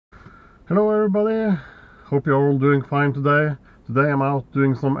Hello everybody, hope you're all doing fine today. Today I'm out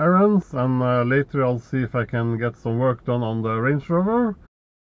doing some errands and later I'll see if I can get some work done on the Range Rover.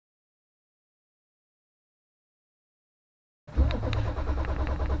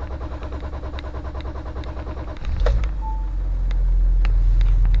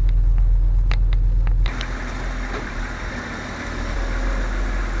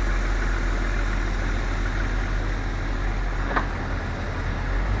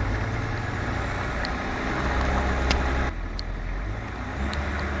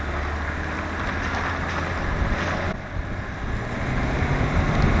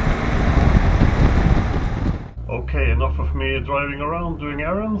 Okay, enough of me driving around doing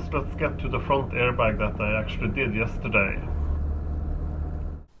errands. Let's get to the front airbag that I actually did yesterday.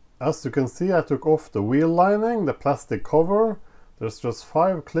 As you can see, I took off the wheel lining, the plastic cover. There's just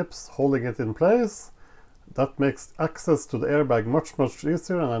 5 clips holding it in place. That makes access to the airbag much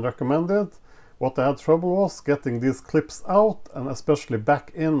easier and I recommend it. What I had trouble was getting these clips out and especially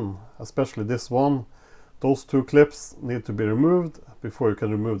back in, especially this one. Those 2 clips need to be removed before you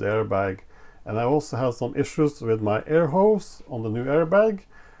can remove the airbag. And I also had some issues with my air hose on the new airbag,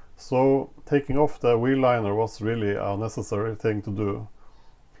 so taking off the wheel liner was really a necessary thing to do.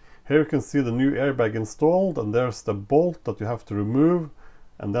 Here you can see the new airbag installed, and there's the bolt that you have to remove,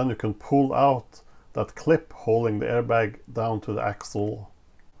 and then you can pull out that clip holding the airbag down to the axle.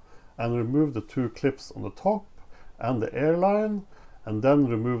 And remove the 2 clips on the top and the air line, and then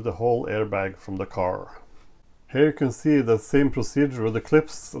remove the whole airbag from the car. Here you can see the same procedure with the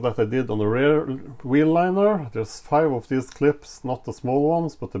clips that I did on the rear wheel liner. There's 5 of these clips, not the small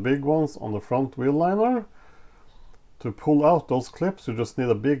ones, but the big ones on the front wheel liner. To pull out those clips, you just need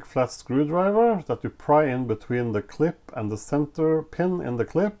a big flat screwdriver that you pry in between the clip and the center pin in the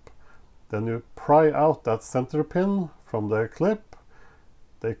clip. Then you pry out that center pin from the clip.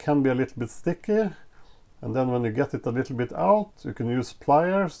 They can be a little bit sticky. And then when you get it a little bit out, you can use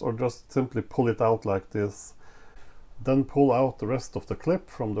pliers or just simply pull it out like this. Then pull out the rest of the clip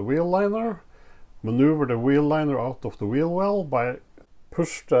from the wheel liner. Maneuver the wheel liner out of the wheel well by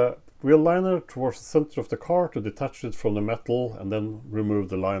push the wheel liner towards the center of the car to detach it from the metal and then remove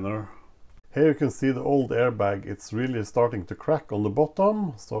the liner. Here you can see the old airbag. It's really starting to crack on the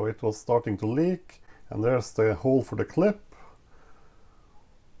bottom, so it was starting to leak. And there's the hole for the clip.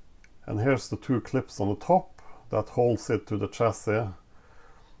 And here's the 2 clips on the top that holds it to the chassis.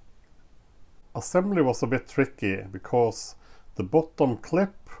 Assembly was a bit tricky because the bottom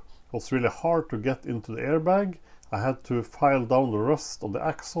clip was really hard to get into the airbag. I had to file down the rust on the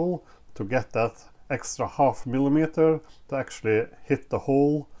axle to get that extra ½ millimeter to actually hit the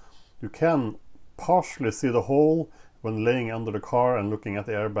hole. You can partially see the hole when laying under the car and looking at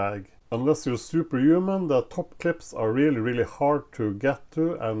the airbag. Unless you're superhuman, the top clips are really hard to get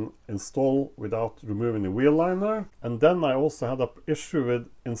to and install without removing the wheel liner. And then I also had an issue with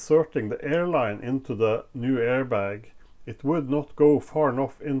inserting the airline into the new airbag. It would not go far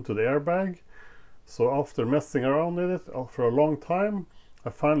enough into the airbag. So after messing around with it for a long time, I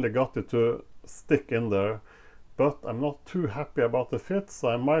finally got it to stick in there. But I'm not too happy about the fit, so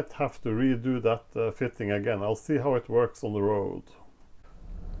I might have to redo that fitting again. I'll see how it works on the road.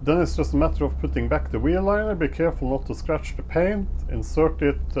 Then it's just a matter of putting back the wheel liner. Be careful not to scratch the paint. Insert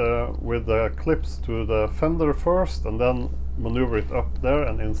it with the clips to the fender first and then maneuver it up there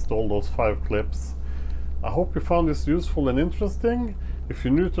and install those 5 clips. I hope you found this useful and interesting. If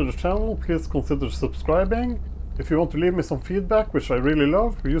you're new to the channel, please consider subscribing. If you want to leave me some feedback, which I really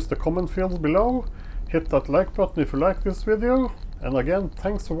love, use the comment fields below. Hit that like button if you like this video. And again,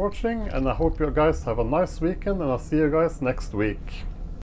 thanks for watching, and I hope you guys have a nice weekend, and I'll see you guys next week.